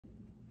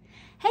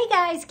Hey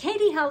guys,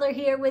 Katie Heller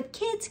here with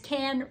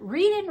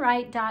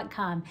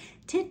KidsCanReadAndWrite.com.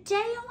 Today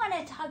I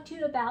want to talk to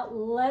you about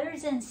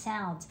letters and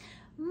sounds,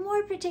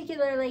 more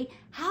particularly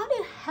how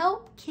to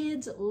help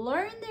kids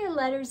learn their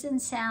letters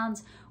and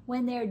sounds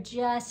when they're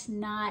just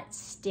not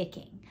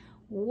sticking.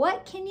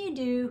 What can you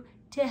do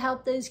to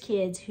help those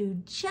kids who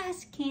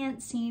just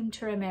can't seem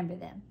to remember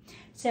them?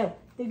 So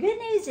the good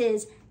news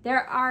is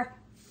there are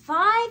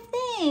 5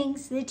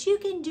 things that you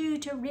can do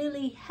to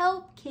really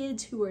help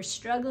kids who are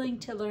struggling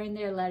to learn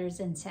their letters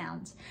and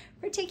sounds,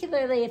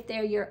 particularly if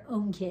they're your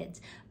own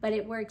kids, but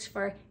it works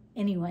for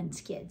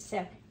anyone's kids.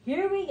 So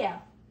here we go.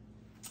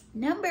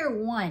 Number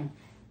 1,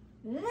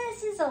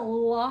 this is a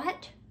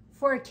lot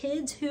for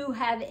kids who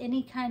have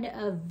any kind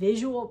of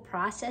visual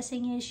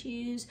processing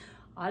issues,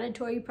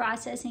 auditory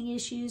processing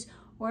issues,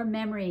 or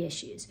memory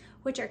issues,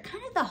 which are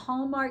kind of the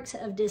hallmarks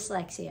of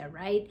dyslexia,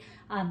 right?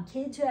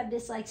 Kids who have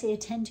dyslexia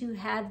tend to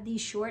have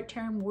these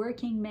short-term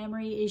working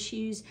memory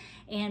issues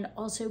and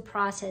also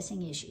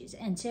processing issues.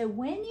 And so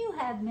when you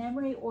have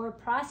memory or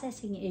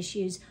processing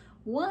issues,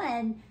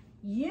 one,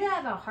 you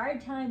have a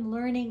hard time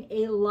learning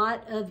a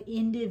lot of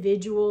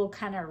individual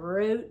kind of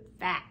rote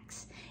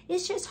facts.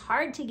 It's just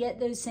hard to get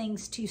those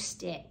things to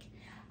stick.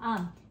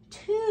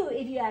 2,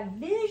 if you have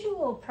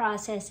visual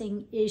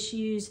processing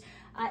issues,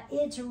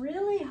 it's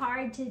really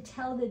hard to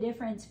tell the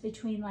difference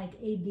between like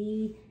a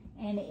B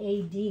and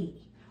a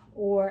D,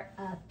 or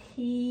a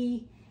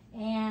P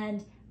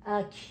and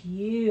a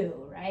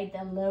Q, right? The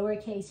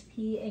lowercase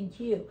p and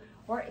q,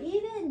 or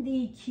even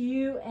the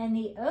Q and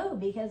the O,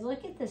 because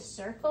look at the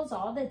circles,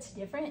 all that's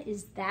different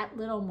is that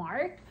little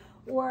mark,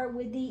 or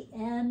with the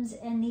M's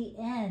and the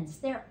N's,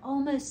 they're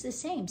almost the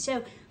same.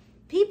 So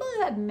people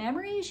who have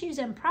memory issues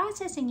and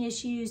processing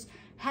issues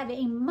have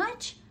a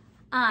much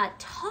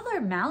taller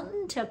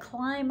mountain to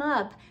climb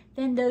up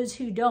than those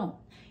who don't.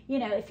 You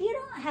know, if you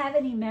don't have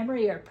any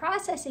memory or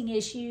processing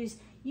issues,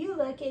 you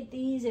look at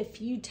these a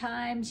few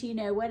times, you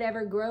know,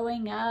 whatever,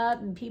 growing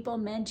up, and people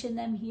mention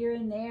them here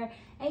and there,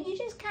 and you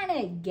just kind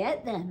of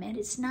get them, and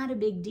it's not a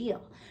big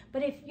deal.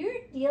 But if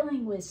you're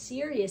dealing with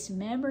serious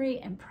memory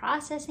and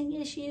processing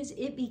issues,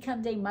 it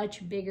becomes a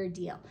much bigger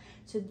deal.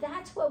 So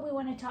that's what we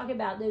want to talk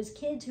about, those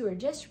kids who are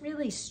just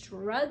really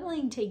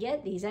struggling to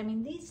get these. I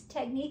mean, these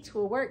techniques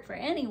will work for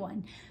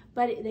anyone,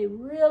 but they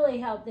really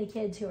help the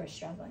kids who are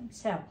struggling.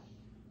 So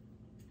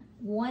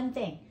one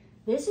thing,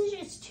 this is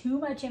just too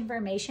much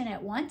information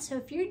at once. So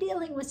if you're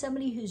dealing with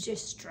somebody who's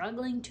just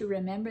struggling to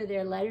remember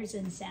their letters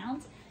and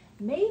sounds,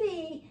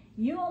 maybe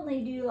you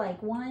only do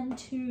like 1,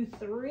 2,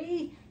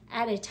 3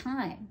 at a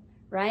time,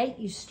 right?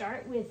 You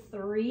start with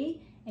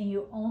 3 and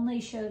you only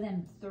show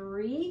them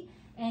 3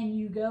 and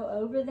you go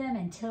over them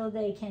until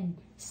they can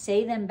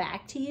say them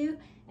back to you.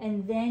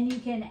 And then you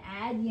can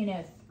add, you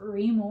know,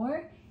 3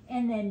 more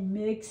and then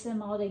mix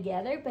them all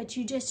together, but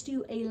you just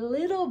do a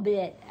little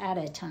bit at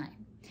a time.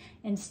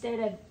 Instead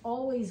of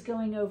always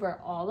going over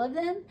all of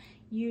them,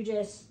 you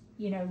just,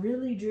 you know,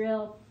 really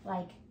drill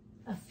like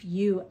a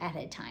few at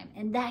a time.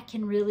 And that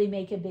can really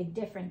make a big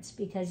difference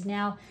because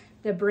now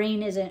the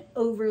brain isn't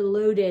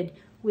overloaded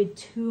with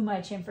too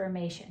much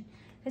information.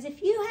 Because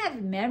if you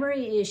have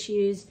memory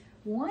issues,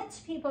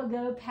 once people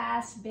go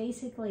past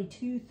basically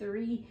 2,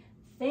 3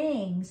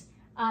 things,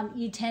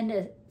 you tend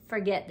to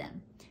forget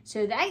them.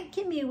 So that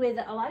can be with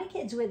a lot of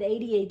kids with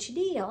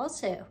ADHD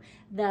also.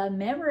 The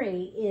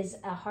memory is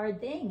a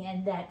hard thing,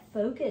 and that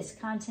focus,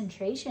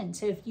 concentration.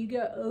 So if you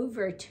go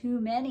over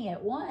too many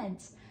at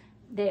once,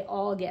 they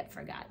all get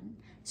forgotten.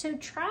 So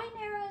try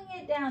narrowing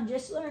it down.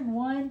 Just learn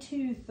 1,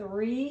 2,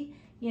 3,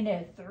 you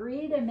know,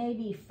 3 to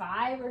maybe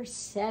 5 or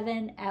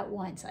 7 at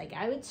once. Like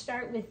I would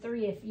start with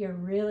 3 if you're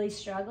really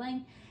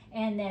struggling,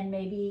 and then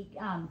maybe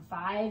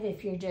 5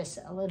 if you're just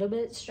a little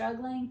bit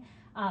struggling.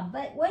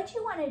 But what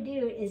you want to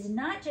do is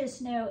not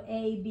just know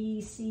A, B,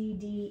 C,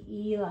 D,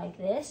 E like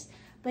this,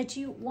 but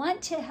you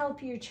want to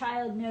help your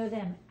child know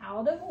them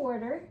out of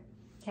order.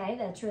 Okay,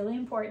 that's really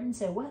important.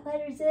 So what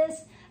letter is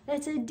this?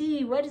 That's a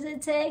D. What does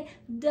it say?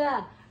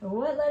 Duh.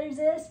 What letter is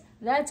this?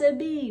 That's a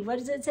B. What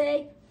does it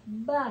say?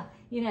 Buh.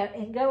 You know,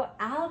 and go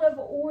out of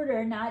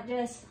order, not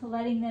just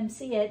letting them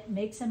see it.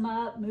 Mix them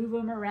up, move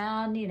them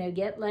around, you know,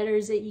 get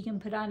letters that you can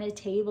put on a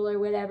table or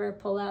whatever,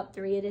 pull out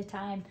 3 at a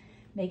time.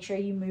 Make sure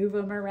you move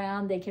them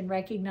around. They can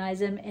recognize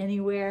them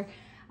anywhere.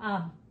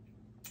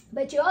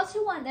 But you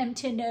also want them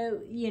to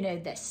know, you know,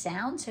 the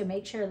sound. So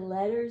make sure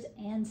letters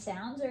and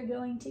sounds are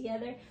going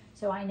together.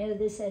 So I know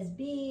this says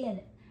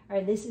B, or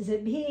this is a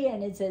B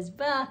and it says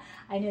ba.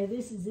 I know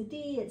this is a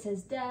D, it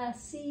says da,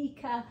 si,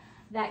 ka,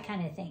 that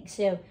kind of thing.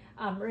 So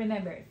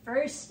remember,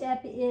 first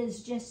step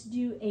is just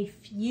do a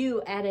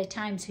few at a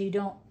time so you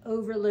don't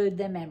overload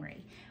the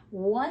memory.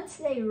 Once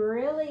they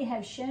really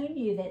have shown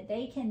you that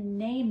they can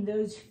name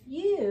those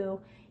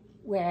few,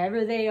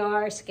 wherever they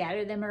are,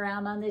 scatter them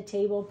around on the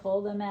table,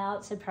 pull them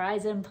out,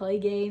 surprise them, play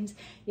games.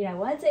 You know,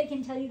 once they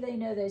can tell you they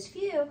know those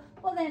few,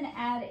 well then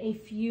add a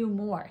few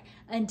more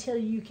until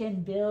you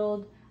can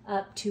build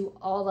up to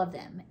all of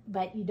them.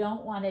 But you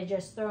don't want to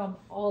just throw them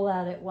all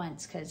out at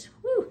once because,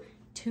 whew,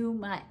 too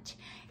much.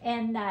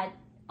 And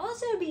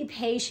Also be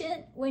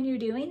patient when you're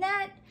doing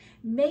that.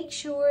 Make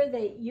sure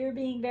that you're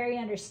being very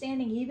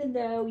understanding, even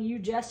though you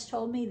just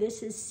told me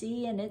this is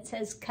C and it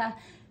says K.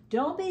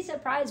 Don't be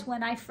surprised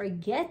when I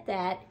forget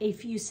that a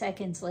few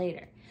seconds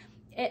later.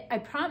 I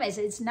promise,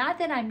 it's not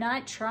that I'm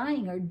not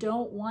trying or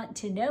don't want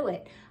to know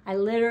it. I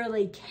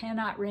literally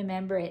cannot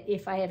remember it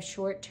if I have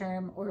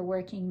short-term or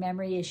working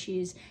memory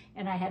issues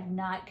and I have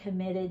not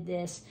committed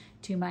this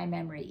to my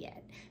memory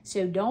yet.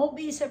 So don't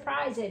be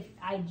surprised if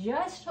I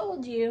just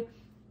told you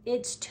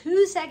it's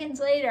 2 seconds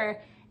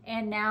later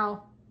and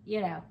now,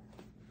 you know,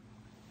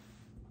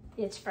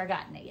 it's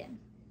forgotten again.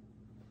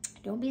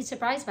 Don't be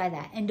surprised by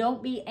that, and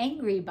don't be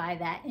angry by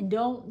that, and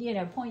don't, you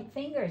know, point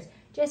fingers.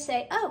 Just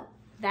say, oh,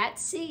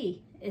 that's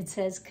C, it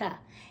says K.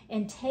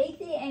 And take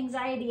the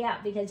anxiety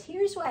out, because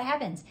here's what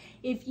happens.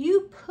 If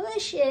you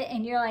push it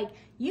and you're like,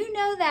 you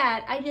know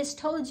that, I just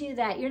told you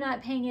that, you're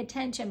not paying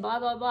attention, blah,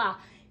 blah, blah.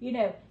 You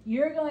know,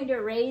 you're going to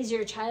raise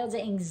your child's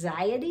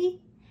anxiety,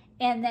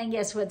 and then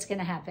guess what's going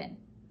to happen?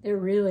 They're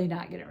really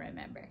not going to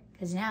remember,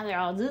 because now they're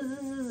all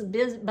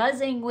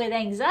buzzing with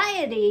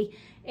anxiety,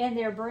 and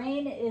their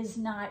brain is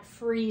not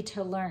free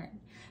to learn.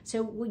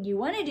 So you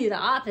want to do the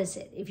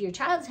opposite. If your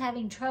child's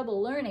having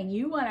trouble learning,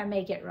 you want to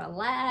make it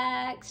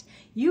relaxed.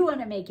 You want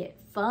to make it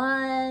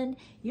fun.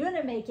 You want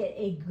to make it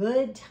a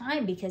good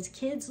time, because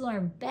kids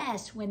learn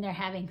best when they're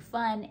having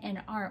fun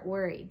and aren't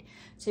worried.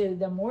 So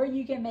the more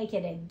you can make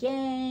it a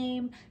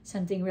game,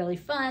 something really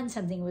fun,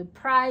 something with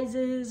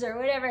prizes or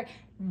whatever,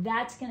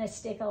 that's going to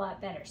stick a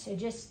lot better. So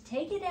just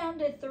take it down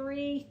to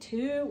 3,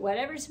 2,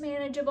 whatever's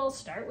manageable.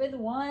 Start with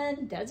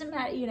 1, doesn't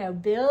matter, you know,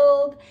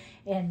 build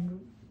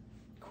and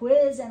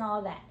quiz and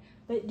all that,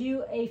 but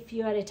do a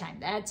few at a time.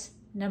 That's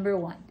number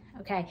 1.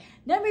 Okay.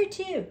 Number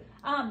 2,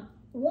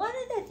 one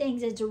of the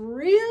things that's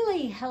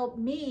really helped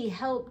me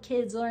help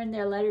kids learn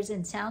their letters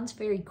and sounds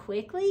very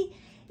quickly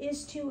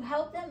is to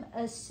help them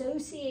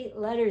associate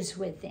letters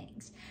with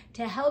things,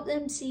 to help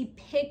them see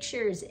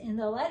pictures in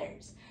the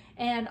letters.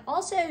 And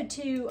also it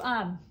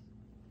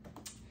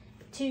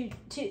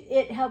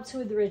helps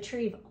with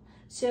retrieval.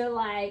 So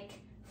like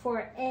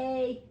for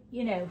A,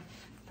 you know,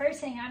 first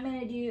thing I'm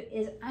going to do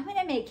is I'm going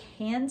to make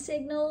hand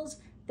signals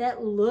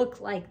that look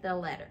like the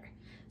letter.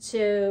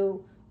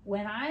 So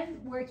when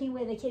I'm working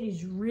with a kid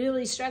who's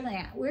really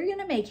struggling, we're going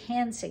to make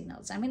hand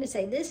signals. I'm going to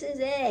say, this is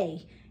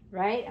A,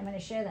 right? I'm going to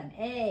show them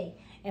A.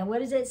 And what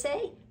does it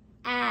say?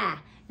 Ah.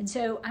 And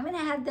so I'm going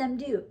to have them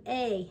do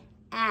A,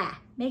 ah,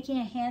 making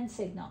a hand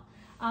signal.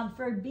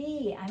 For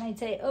B, I might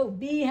say, oh,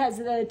 B has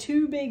the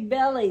 2 big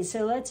bellies,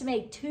 so let's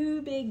make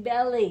 2 big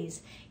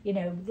bellies. You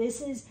know,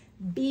 this is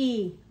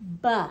B,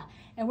 ba.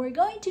 And we're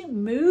going to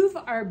move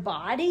our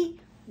body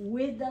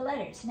with the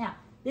letters. Now,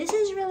 this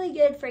is really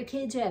good for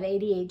kids who have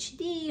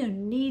ADHD, who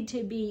need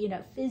to be, you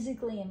know,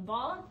 physically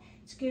involved.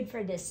 It's good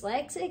for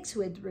dyslexics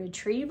with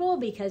retrieval,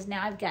 because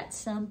now I've got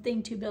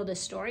something to build a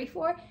story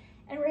for.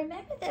 And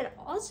remember that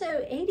also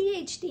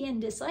ADHD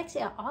and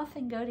dyslexia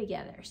often go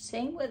together.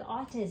 Same with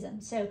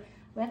autism. So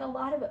we have a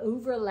lot of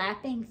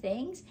overlapping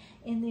things,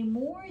 and the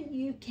more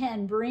you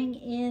can bring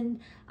in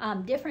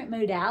different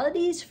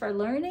modalities for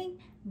learning,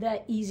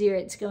 the easier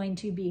it's going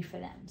to be for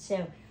them.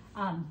 So,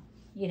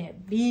 you know,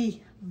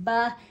 B,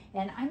 ba,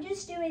 and I'm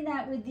just doing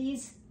that with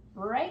these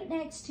right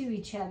next to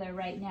each other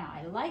right now.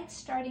 I like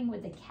starting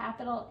with the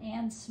capital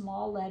and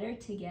small letter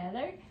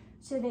together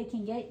so they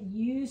can get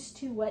used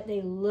to what they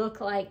look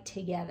like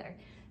together.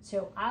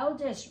 So I'll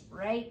just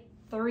write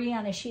 3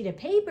 on a sheet of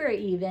paper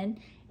even,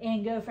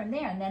 and go from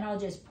there. And then I'll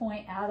just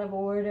point out of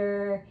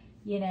order,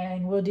 you know,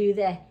 and we'll do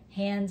the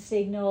hand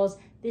signals.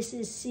 This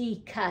is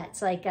C, cut.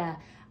 It's like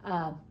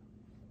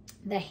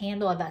the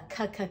handle of a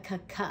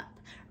cup,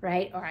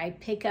 right? Or I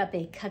pick up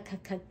a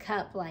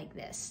cup like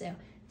this. So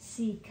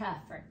C, cup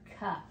for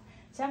cup.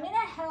 So I'm going to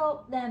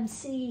help them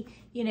see,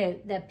 you know,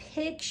 the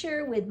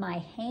picture with my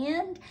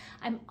hand.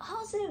 I'm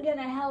also going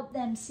to help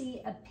them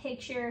see a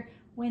picture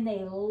when they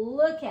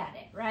look at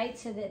it, right?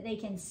 So that they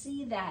can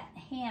see that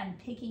hand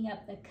picking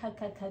up the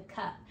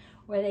cup,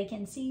 or they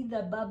can see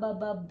the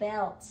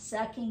belt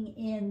sucking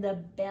in the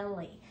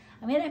belly.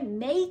 I'm going to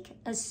make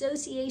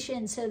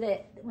association so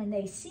that when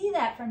they see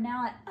that from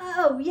now on,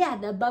 oh yeah,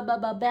 the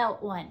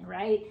belt one,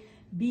 right?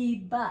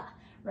 Ba,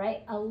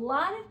 right? A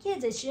lot of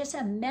kids, it's just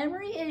a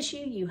memory issue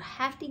you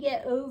have to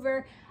get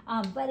over,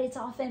 but it's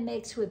often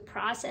mixed with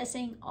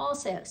processing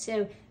also.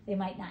 So they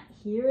might not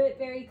hear it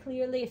very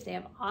clearly if they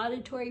have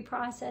auditory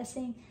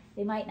processing.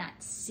 They might not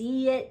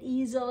see it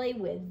easily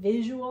with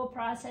visual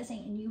processing,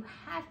 and you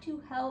have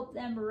to help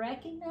them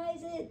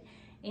recognize it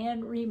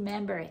and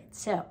remember it.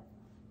 So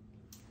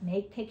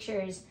make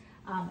pictures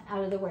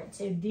out of the word.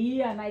 So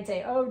D, I might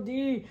say, oh,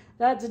 D,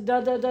 that's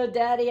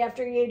daddy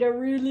after he ate a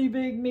really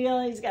big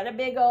meal. He's got a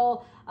big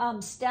old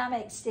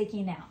stomach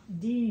sticking out.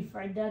 D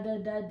for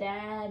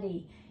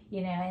daddy,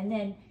 you know. And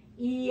then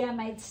E, I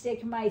might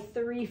stick my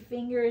 3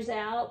 fingers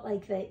out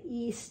like the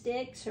E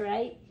sticks,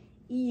 right?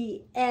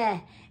 E,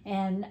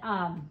 and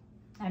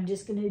I'm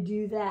just going to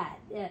do that.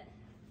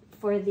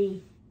 For the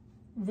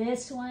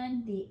This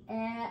one, the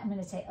eh, I'm going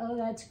to say, oh,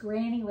 that's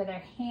Granny with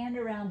her hand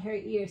around her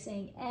ear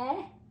saying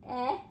eh,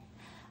 eh.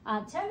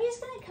 So I'm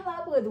just going to come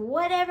up with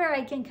whatever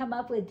I can come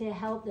up with to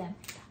help them.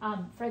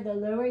 For the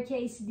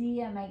lowercase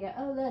d, I might go,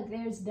 oh, look,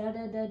 there's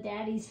da-da-da,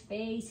 Daddy's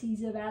face.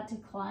 He's about to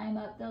climb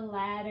up the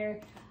ladder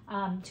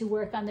to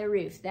work on the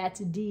roof. That's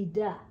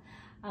d-da.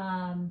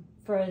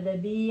 For the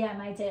b, I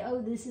might say,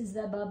 oh, this is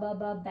the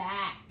ba-ba-ba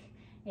back.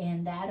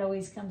 And that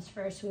always comes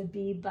first with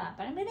B, but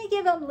I'm going to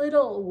give them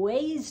little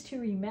ways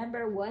to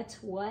remember what's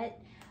what.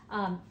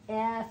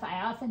 F,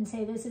 I often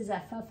say this is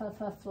a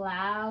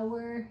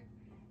flower,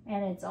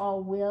 and it's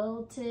all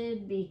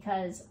wilted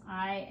because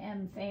I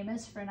am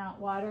famous for not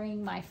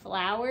watering my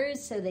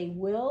flowers, so they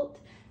wilt.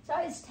 So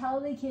I always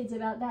tell the kids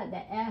about that.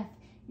 The F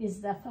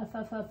is the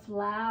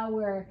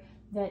flower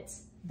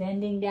that's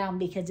bending down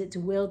because it's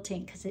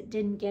wilting, because it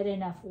didn't get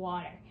enough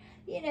water.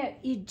 You know,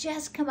 you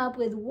just come up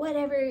with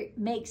whatever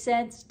makes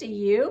sense to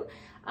you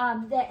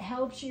that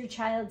helps your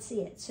child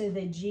see it. So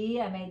the G,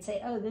 I might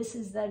say, oh, this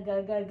is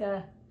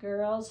the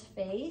girl's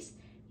face.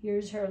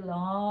 Here's her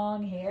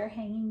long hair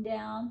hanging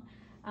down.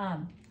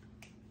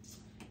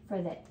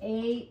 For the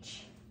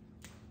H,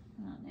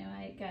 I don't know,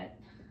 I got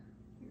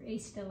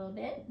erased a little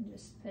bit.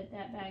 Just put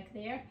that back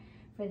there.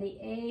 For the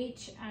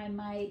H, I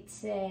might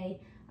say,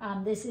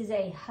 this is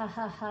a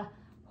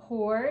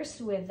horse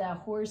with the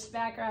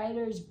horseback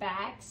rider's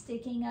back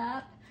sticking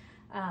up.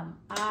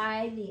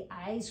 I, the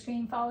ice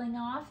cream falling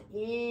off.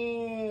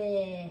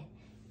 J,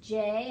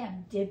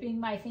 I'm dipping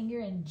my finger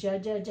in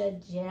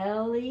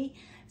jelly.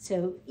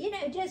 So, you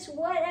know, just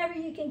whatever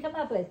you can come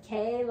up with.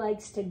 K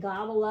likes to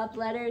gobble up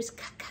letters.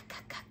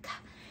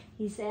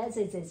 He says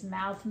as his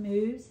mouth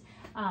moves.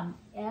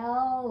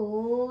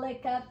 L,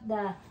 lick up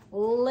the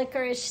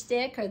licorice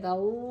stick or the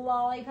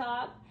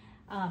lollipop.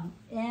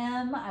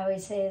 M, I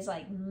always say, is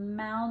like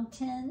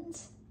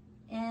mountains.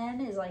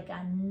 N is like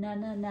a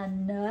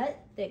nut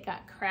that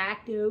got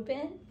cracked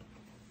open.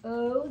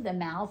 O, the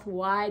mouth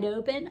wide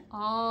open.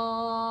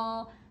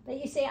 All,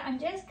 but you see, I'm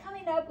just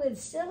coming up with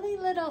silly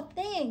little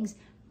things,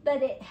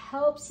 but it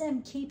helps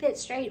them keep it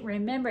straight.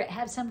 Remember, it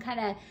has some kind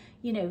of,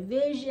 you know,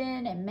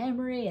 vision and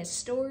memory, a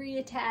story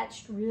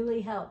attached really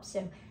helps.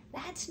 So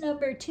that's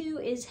number 2,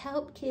 is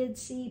help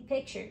kids see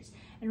pictures.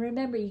 And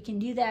remember, you can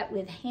do that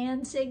with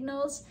hand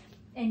signals.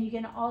 And you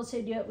can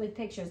also do it with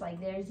pictures,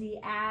 like there's the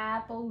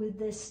apple with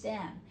the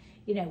stem.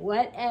 You know,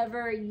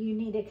 whatever you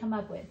need to come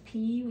up with.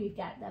 P, we've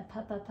got the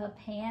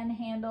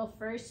panhandle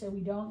first, so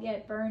we don't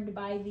get burned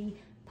by the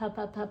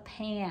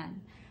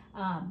pan.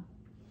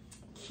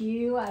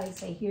 Q, I would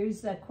say,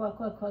 here's the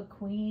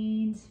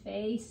queen's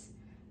face,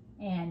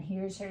 and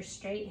here's her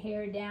straight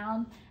hair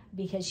down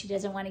because she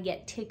doesn't want to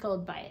get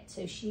tickled by it.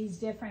 So she's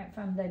different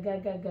from the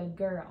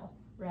girl.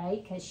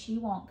 Right? Because she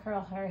won't curl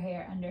her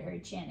hair under her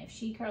chin. If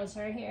she curls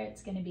her hair,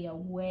 it's going to be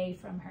away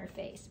from her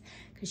face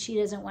because she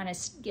doesn't want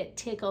to get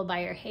tickled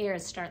by her hair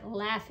and start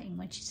laughing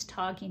when she's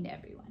talking to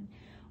everyone.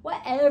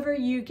 Whatever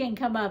you can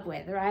come up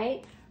with,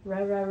 right?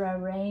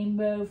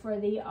 Rainbow for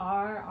the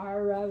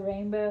R,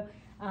 rainbow.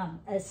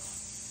 A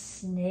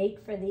snake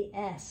for the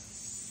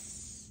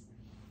S.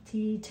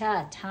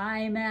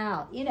 Time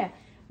out. You know,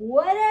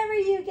 whatever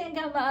you can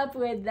come up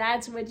with,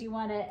 that's what you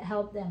want to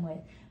help them with.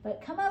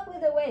 But come up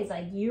with the ways,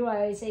 like you,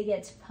 I always say,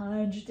 gets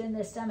punched in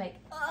the stomach.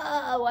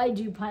 Oh, why'd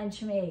you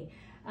punch me?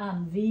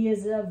 V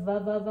is a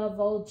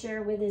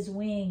vulture with his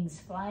wings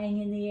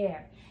flying in the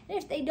air. And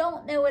if they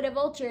don't know what a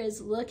vulture is,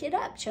 look it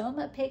up. Show them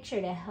a picture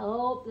to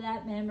help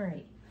that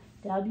memory.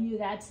 W,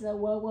 that's the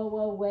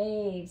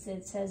waves.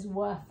 It says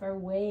wa for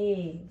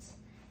waves.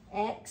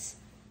 X,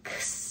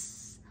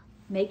 ks.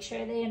 Make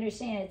sure they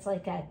understand it's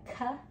like a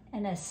k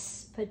and a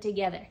s put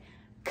together.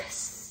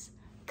 Ks.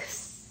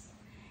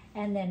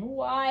 And then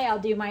Y, I'll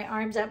do my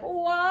arms up.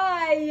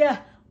 Why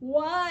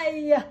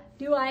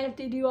do I have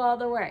to do all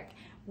the work?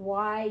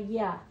 Why,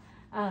 yeah.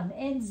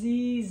 And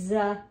Z,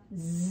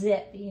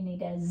 zip. You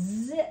need to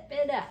zip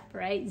it up,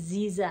 right?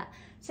 Ziza.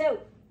 So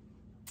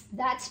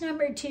that's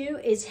number 2,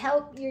 is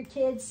help your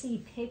kids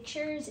see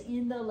pictures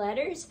in the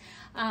letters.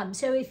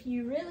 So if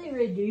you really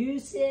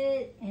reduce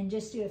it and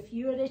just do a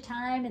few at a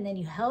time, and then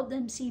you help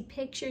them see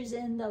pictures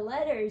in the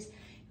letters,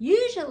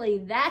 usually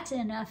that's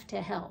enough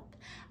to help.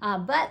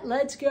 But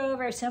let's go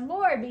over some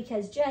more,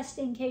 because just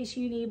in case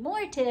you need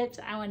more tips,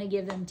 I want to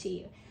give them to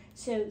you.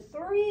 So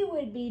 3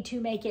 would be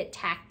to make it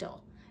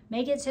tactile.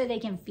 Make it so they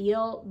can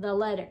feel the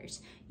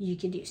letters. You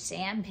could do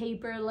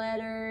sandpaper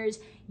letters.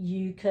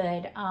 You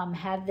could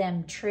have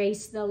them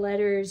trace the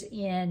letters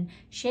in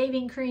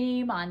shaving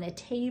cream on the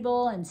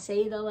table and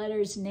say the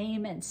letter's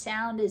name and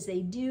sound as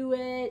they do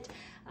it.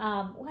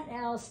 What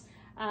else?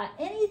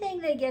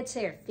 Anything that gets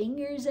their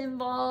fingers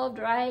involved,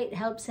 right,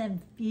 helps them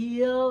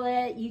feel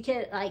it. You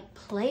could, like,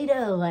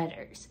 Play-Doh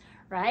letters,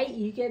 right?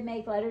 You could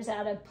make letters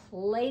out of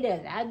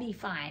Play-Doh. That'd be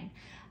fine.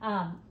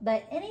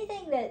 But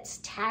anything that's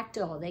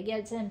tactile, that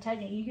gets them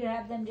touching, you could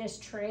have them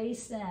just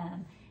trace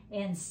them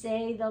and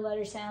say the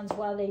letter sounds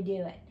while they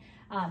do it.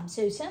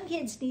 So some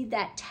kids need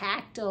that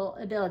tactile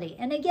ability.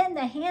 And again,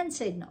 the hand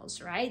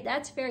signals, right?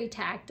 That's very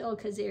tactile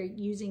because they're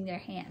using their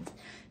hands.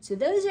 So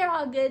those are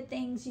all good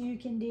things you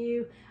can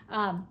do.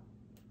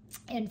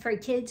 And for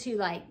kids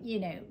who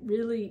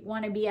really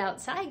want to be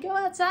outside, go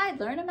outside,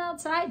 learn them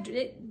outside,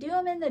 do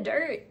them in the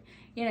dirt.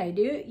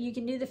 You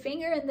can do the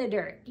finger in the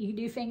dirt. You can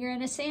do finger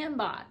in a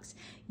sandbox.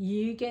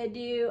 You could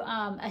do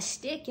a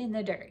stick in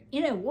the dirt,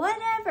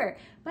 whatever,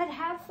 but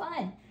have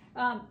fun.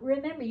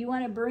 Remember, you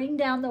want to bring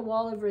down the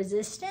wall of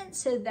resistance.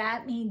 So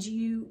that means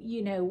you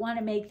want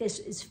to make this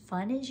as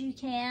fun as you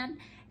can,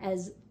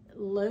 as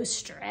low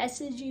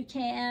stress as you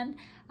can.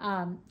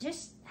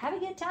 Just have a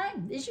good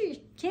time. This is your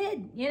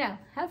kid,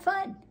 have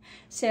fun.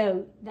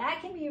 So that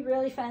can be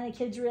really fun. The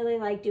kids really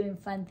like doing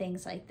fun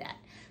things like that.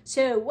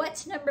 So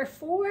what's number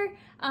 4?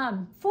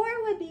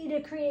 4 would be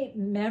to create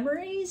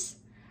memories.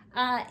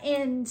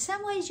 In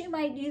some ways you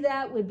might do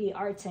that would be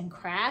arts and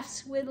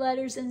crafts with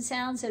letters and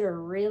sounds that are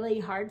really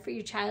hard for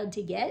your child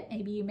to get.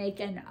 Maybe you make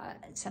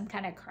some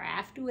kind of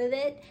craft with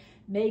it.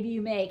 Maybe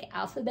you make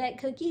alphabet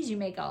cookies. You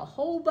make a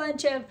whole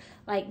bunch of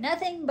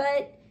nothing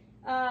but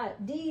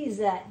D's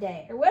that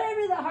day, or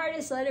whatever the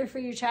hardest letter for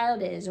your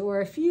child is,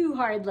 or a few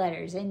hard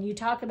letters, and you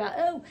talk about,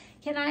 oh,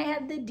 can I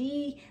have the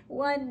D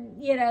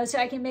one, so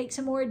I can make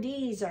some more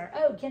D's, or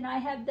oh, can I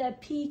have the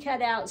P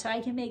cut out so I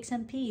can make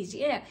some P's,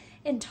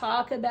 and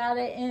talk about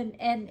it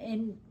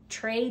and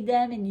trade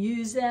them and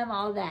use them,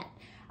 all that.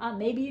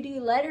 Maybe you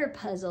do letter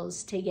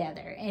puzzles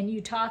together and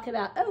you talk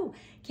about, oh,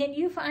 can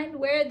you find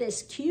where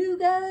this Q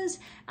goes?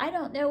 I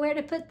don't know where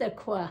to put the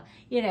Qu,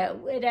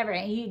 whatever,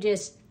 and you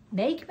just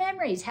make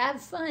memories,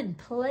 have fun,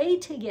 play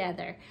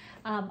together.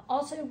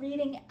 Also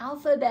reading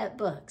alphabet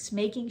books,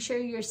 making sure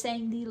you're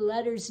saying the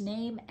letter's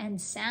name and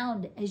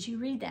sound as you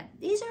read them.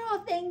 These are all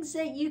things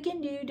that you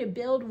can do to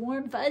build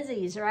warm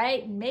fuzzies,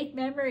 right? And make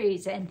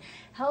memories and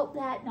help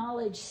that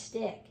knowledge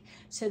stick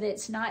so that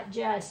it's not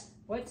just,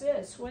 what's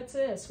this, what's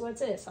this,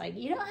 what's this?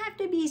 You don't have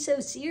to be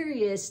so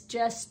serious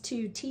just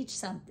to teach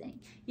something.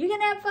 You can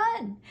have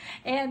fun.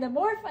 And the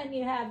more fun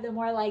you have, the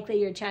more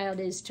likely your child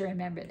is to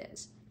remember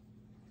this.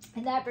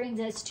 And that brings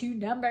us to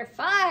number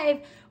 5,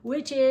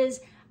 which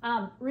is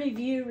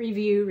review,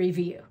 review,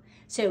 review.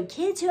 So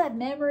kids who have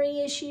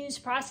memory issues,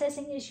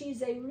 processing issues,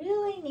 they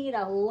really need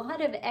a lot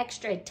of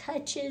extra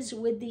touches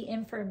with the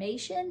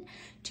information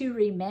to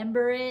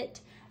remember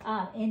it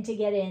and to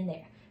get in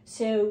there.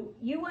 So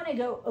you want to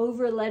go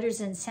over letters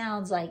and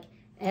sounds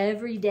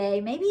every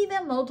day, maybe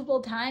even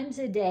multiple times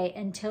a day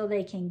until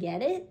they can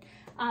get it.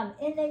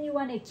 And then you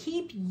want to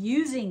keep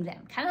using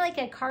them. Kind of like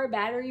a car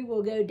battery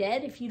will go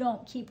dead. If you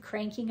don't keep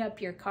cranking up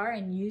your car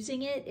and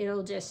using it,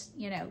 it'll just,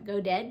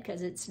 go dead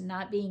because it's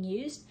not being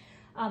used.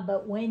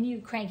 But when you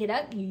crank it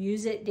up, you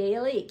use it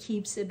daily, it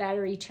keeps the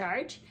battery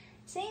charged.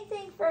 Same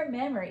thing for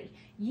memory.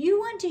 You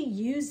want to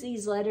use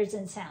these letters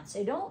and sounds.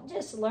 So don't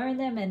just learn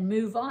them and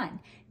move on.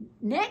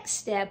 Next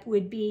step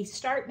would be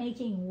start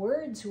making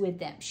words with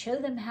them. Show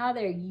them how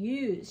they're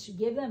used.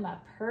 Give them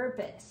a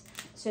purpose.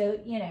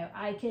 So,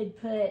 I could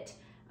put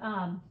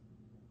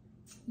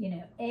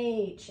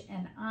H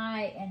and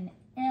I and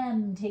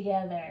M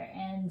together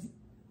and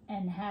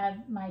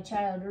have my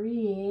child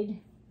read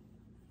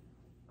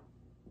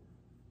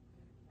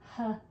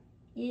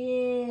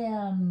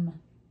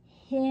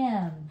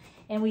him,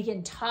 and we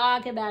can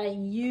talk about it,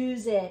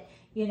 use it,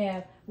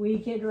 we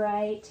could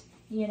write,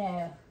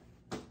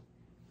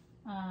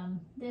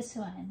 this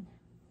one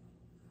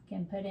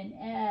can put an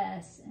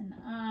S, an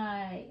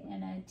I,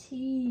 and a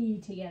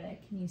T together.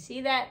 Can you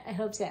see that? I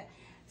hope so.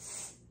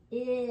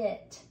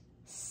 It,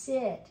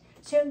 sit.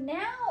 So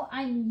now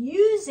I'm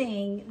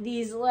using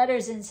these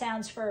letters and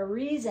sounds for a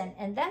reason,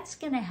 and that's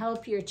going to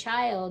help your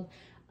child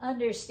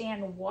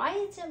understand why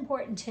it's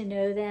important to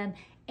know them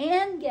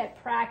and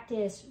get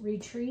practice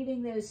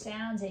retrieving those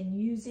sounds and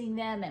using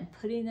them and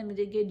putting them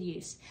to good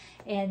use.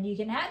 And you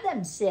can have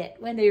them sit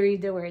when they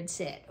read the word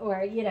sit,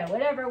 or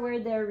whatever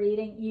word they're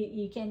reading.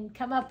 You can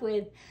come up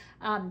with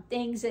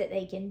things that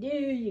they can do.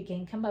 You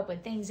can come up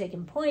with things they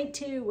can point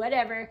to,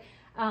 whatever.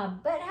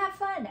 But have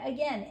fun,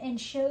 again, and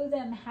show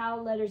them how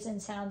letters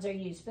and sounds are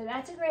used. But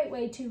that's a great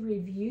way to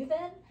review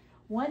them.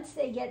 Once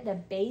they get the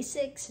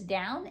basics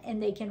down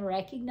and they can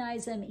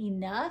recognize them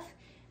enough,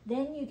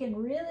 then you can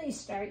really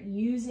start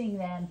using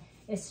them,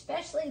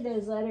 especially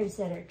those letters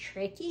that are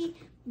tricky.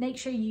 Make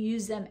sure you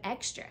use them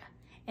extra.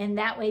 And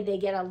that way they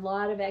get a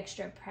lot of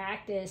extra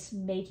practice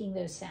making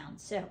those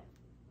sounds. So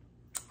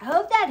I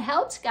hope that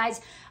helps,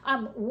 guys.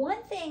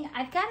 One thing,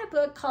 I've got a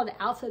book called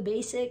Alpha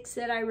Basics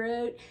that I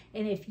wrote,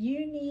 and if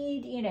you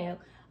need,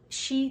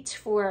 sheets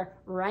for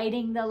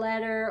writing the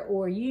letter,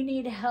 or you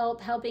need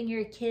help helping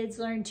your kids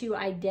learn to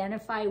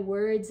identify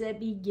words that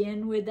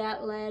begin with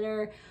that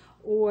letter,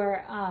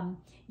 or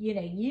you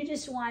know, you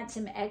just want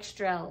some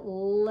extra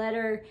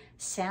letter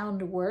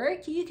sound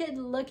work, you could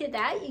look at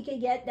that. You could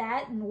get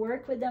that and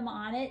work with them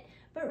on it.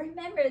 But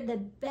remember, the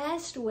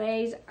best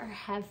ways are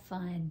have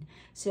fun.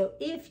 So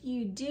if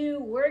you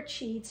do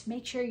worksheets,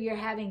 make sure you're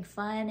having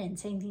fun and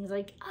saying things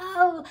like,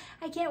 oh,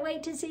 I can't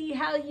wait to see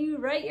how you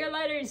write your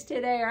letters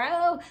today. Or,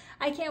 oh,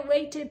 I can't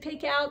wait to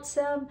pick out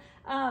some,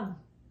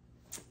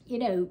 you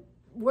know,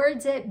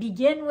 words that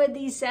begin with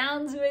these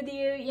sounds with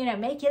you. You know,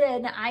 make it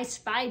an I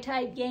Spy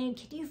type game.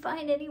 Can you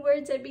find any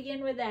words that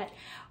begin with that?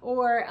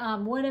 Or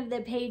one of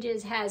the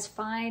pages has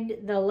find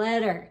the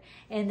letter,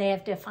 and they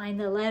have to find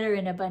the letter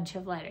in a bunch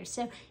of letters.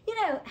 So, you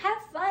know, have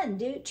fun.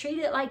 Treat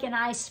it like an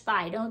I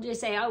Spy. Don't just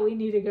say, oh, we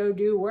need to go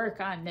do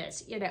work on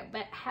this, you know,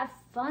 but have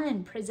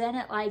fun. Present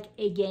it like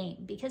a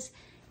game, because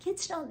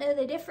kids don't know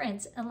the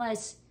difference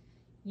unless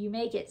you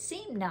make it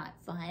seem not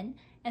fun,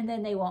 and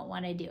then they won't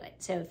want to do it.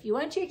 So if you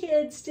want your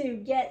kids to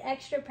get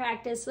extra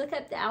practice, look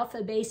up the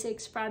Alpha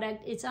Basics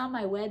product. It's on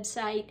my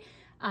website,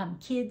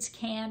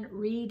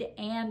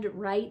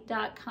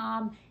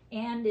 kidscanreadandwrite.com,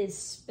 and is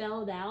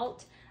spelled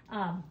out,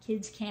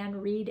 Kids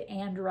Can Read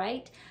and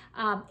Write.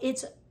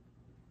 It's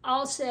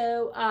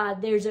also,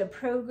 there's a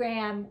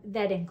program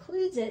that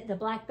includes it. The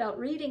Black Belt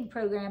Reading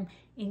Program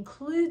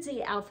includes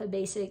the Alpha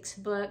Basics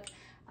book,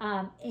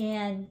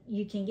 and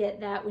you can get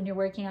that when you're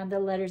working on the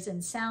letters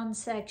and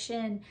sounds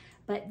section.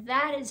 But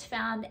that is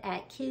found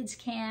at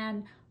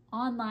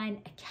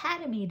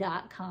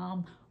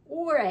kidscanonlineacademy.com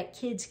or at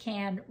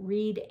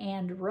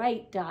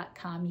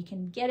kidscanreadandwrite.com. You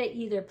can get it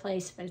either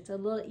place, but it's a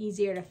little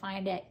easier to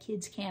find at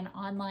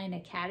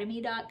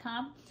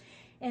kidscanonlineacademy.com.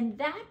 And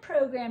that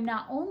program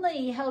not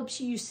only helps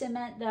you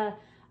cement the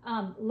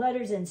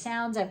letters and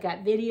sounds, I've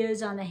got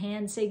videos on the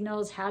hand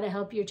signals, how to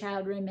help your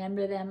child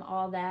remember them,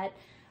 all that,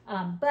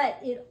 but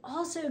it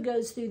also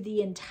goes through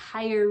the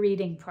entire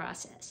reading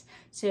process.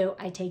 So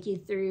I take you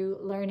through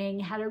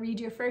learning how to read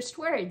your first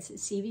words,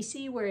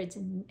 CVC words,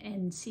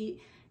 and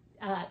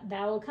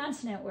vowel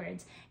consonant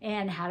words,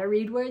 and how to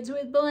read words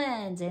with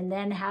blends, and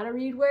then how to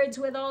read words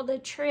with all the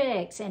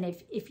tricks. And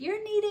if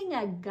you're needing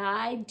a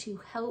guide to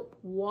help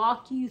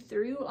walk you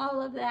through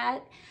all of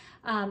that,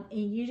 and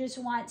you just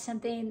want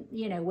something,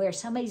 you know, where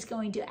somebody's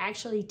going to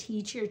actually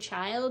teach your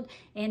child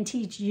and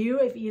teach you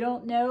if you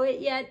don't know it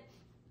yet,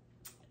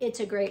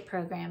 it's a great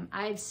program.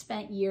 I've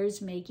spent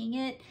years making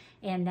it,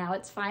 and now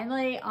it's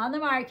finally on the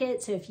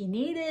market. So if you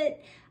need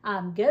it,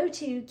 go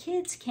to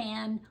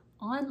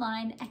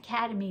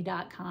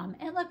kidscanonlineacademy.com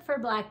and look for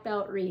Black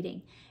Belt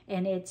Reading.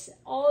 And it's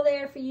all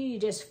there for you. You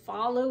just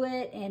follow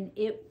it, and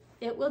it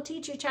will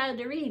teach your child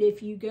to read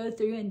if you go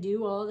through and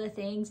do all the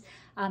things.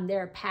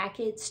 There are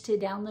packets to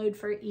download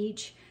for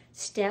each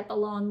step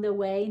along the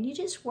way, and you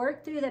just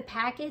work through the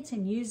packets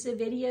and use the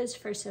videos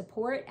for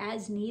support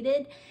as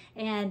needed,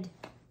 and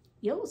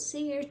you'll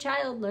see your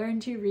child learn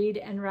to read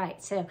and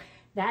write. So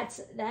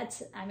that's,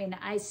 I mean,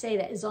 I say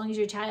that as long as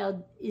your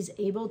child is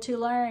able to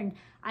learn,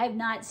 I've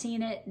not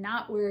seen it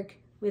not work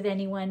with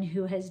anyone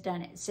who has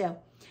done it. So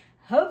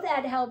hope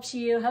that helps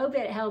you. Hope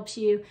it helps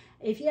you.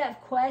 If you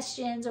have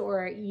questions,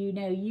 or you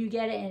know you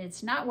get it and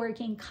it's not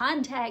working,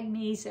 contact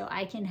me so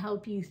I can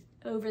help you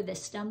over the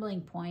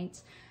stumbling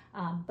points.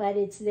 But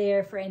it's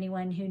there for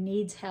anyone who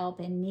needs help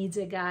and needs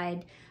a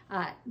guide,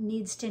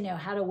 needs to know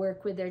how to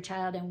work with their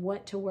child and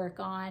what to work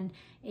on,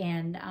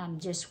 and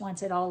just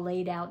wants it all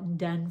laid out and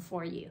done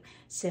for you.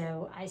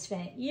 So I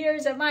spent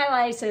years of my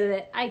life so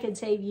that I could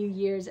save you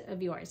years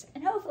of yours.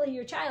 And hopefully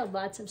your child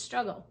lots of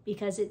struggle,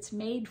 because it's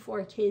made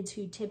for kids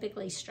who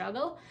typically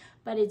struggle,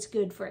 but it's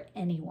good for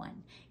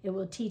anyone. It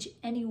will teach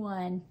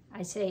anyone.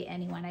 I say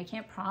anyone. I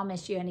can't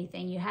promise you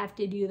anything. You have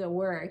to do the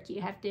work.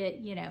 You have to,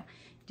 you know,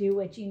 do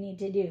what you need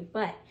to do,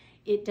 but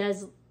it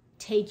does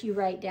take you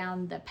right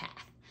down the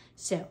path.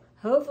 So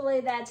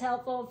hopefully that's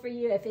helpful for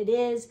you. If it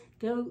is,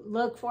 go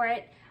look for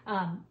it.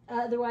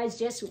 Otherwise,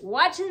 just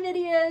watch the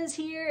videos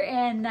here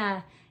and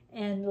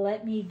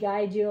let me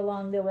guide you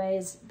along the way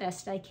as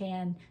best I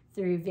can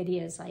through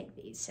videos like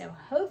these. So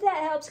hope that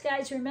helps,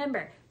 guys.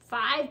 Remember,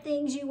 5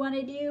 things you want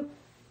to do.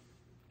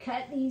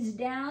 Cut these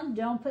down.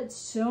 Don't put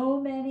so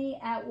many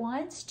at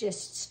once.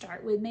 Just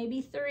start with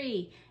maybe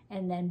 3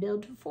 and then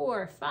build to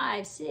 4,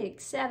 5,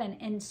 6, 7,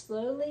 and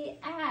slowly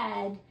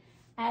add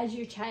as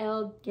your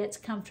child gets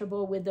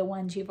comfortable with the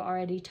ones you've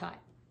already taught.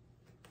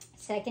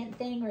 Second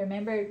thing,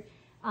 remember,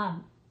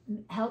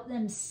 help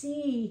them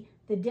see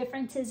the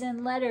differences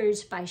in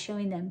letters by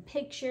showing them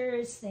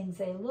pictures, things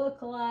they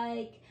look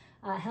like,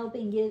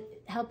 helping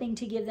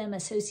to give them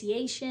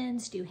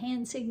associations, do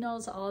hand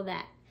signals, all of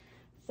that.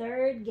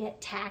 Third, get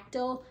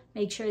tactile.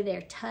 Make sure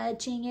they're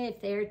touching it.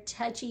 If they're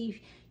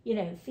touchy, you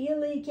know,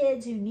 feely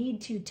kids who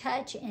need to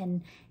touch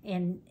and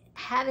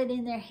have it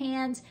in their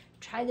hands,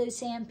 try those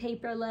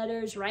sandpaper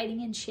letters,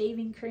 writing in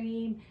shaving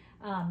cream,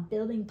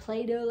 building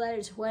Play-Doh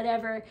letters,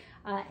 whatever.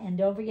 And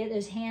don't forget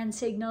those hand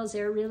signals.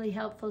 They're really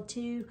helpful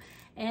too.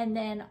 And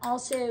then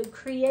also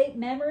create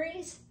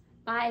memories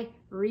by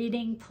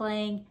reading,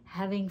 playing,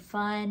 having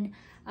fun.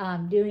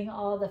 doing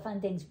all the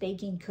fun things,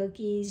 baking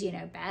cookies, you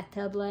know,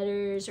 bathtub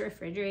letters,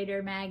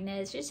 refrigerator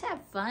magnets. Just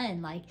have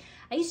fun. Like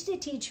I used to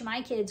teach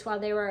my kids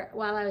while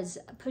I was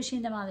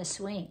pushing them on the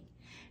swing.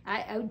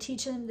 I would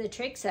teach them the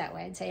tricks that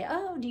way. I'd say,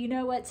 oh, do you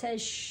know what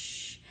says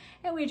shh?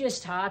 And we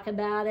just talk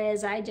about it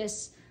as I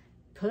just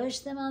push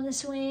them on the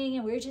swing,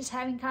 and we were just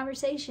having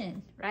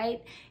conversation,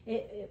 right?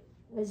 It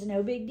was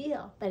no big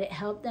deal, but it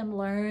helped them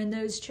learn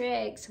those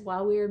tricks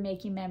while we were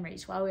making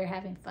memories, while we were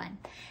having fun.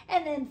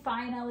 And then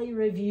finally,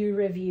 review,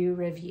 review,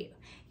 review.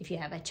 If you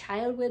have a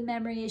child with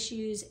memory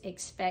issues,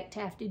 expect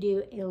to have to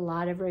do a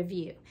lot of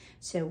review.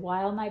 So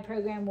while my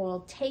program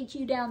will take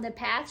you down the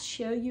path,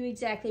 show you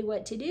exactly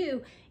what to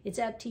do, it's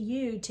up to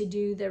you to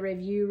do the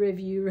review,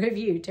 review,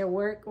 review, to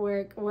work,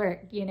 work,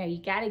 work. You know, you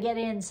got to get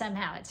in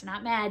somehow. It's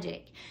not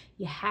magic.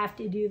 You have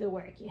to do the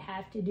work. You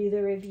have to do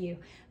the review.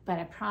 But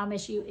I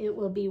promise you it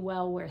will be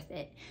well worth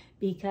it,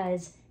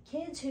 because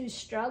kids who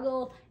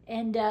struggle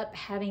end up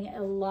having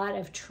a lot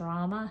of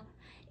trauma,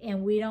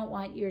 and we don't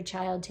want your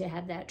child to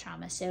have that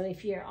trauma. So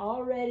if you're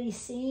already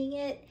seeing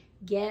it,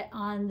 get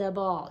on the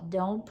ball.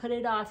 Don't put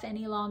it off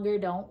any longer.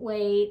 Don't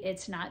wait.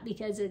 It's not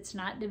because it's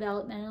not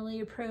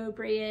developmentally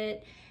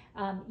appropriate.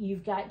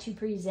 You've got to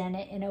present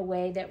it in a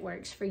way that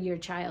works for your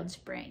child's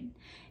brain.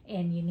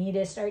 And you need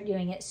to start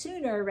doing it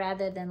sooner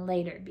rather than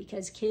later,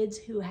 because kids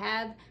who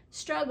have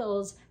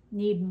struggles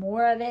need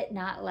more of it,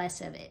 not less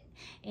of it.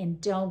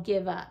 And don't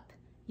give up.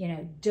 You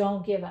know,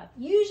 don't give up.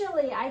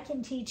 Usually I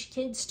can teach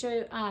kids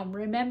to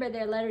remember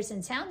their letters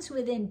and sounds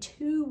within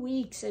 2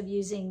 weeks of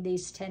using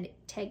these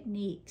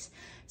techniques.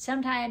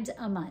 Sometimes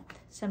a month,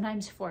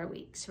 sometimes 4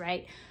 weeks,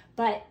 right?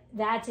 But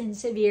that's in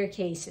severe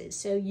cases.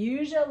 So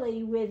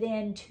usually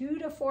within 2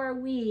 to 4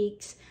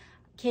 weeks,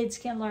 kids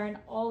can learn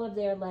all of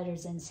their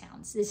letters and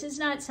sounds. This is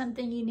not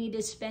something you need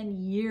to spend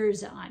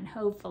years on,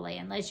 hopefully,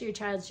 unless your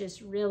child's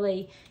just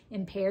really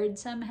impaired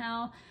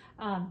somehow.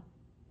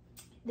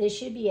 This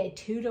should be a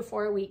 2 to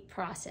 4 week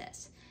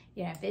process.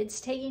 You know, if it's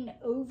taking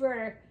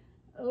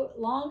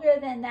longer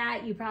than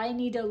that, you probably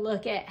need to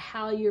look at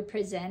how you're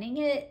presenting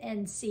it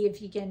and see if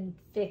you can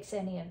fix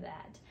any of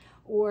that.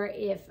 Or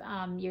if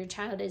your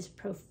child is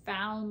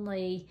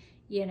profoundly,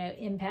 you know,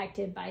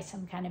 impacted by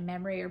some kind of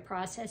memory or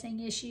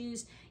processing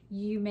issues,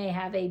 you may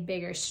have a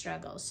bigger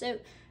struggle. So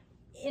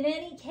in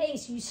any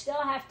case, you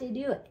still have to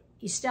do it.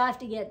 You still have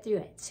to get through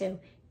it. So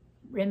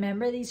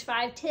remember these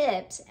 5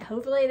 tips.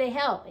 Hopefully they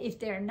help. If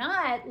they're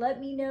not,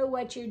 let me know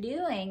what you're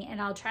doing and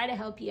I'll try to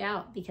help you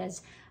out,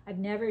 because I've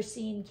never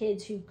seen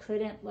kids who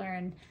couldn't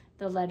learn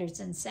the letters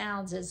and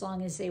sounds as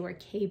long as they were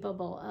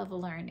capable of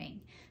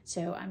learning.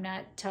 So I'm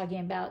not talking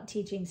about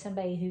teaching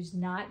somebody who's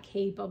not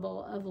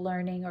capable of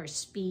learning, or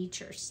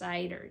speech or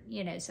sight, or,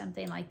 you know,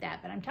 something like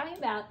that. But I'm talking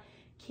about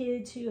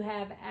kids who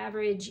have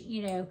average,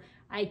 you know,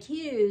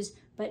 IQs,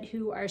 but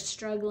who are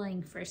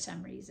struggling for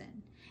some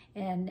reason.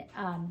 And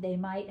they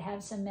might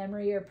have some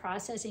memory or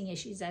processing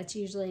issues. That's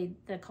usually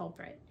the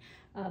culprit.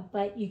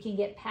 But you can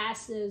get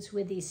past those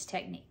with these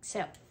techniques.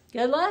 So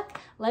good luck.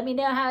 Let me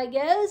know how it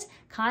goes.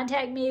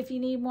 Contact me if you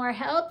need more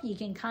help. You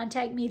can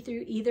contact me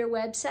through either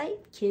website,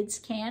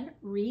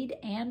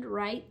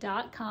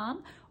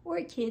 kidscanreadandwrite.com or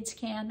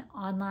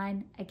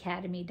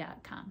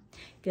kidscanonlineacademy.com.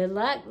 Good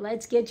luck.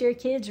 Let's get your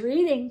kids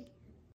reading.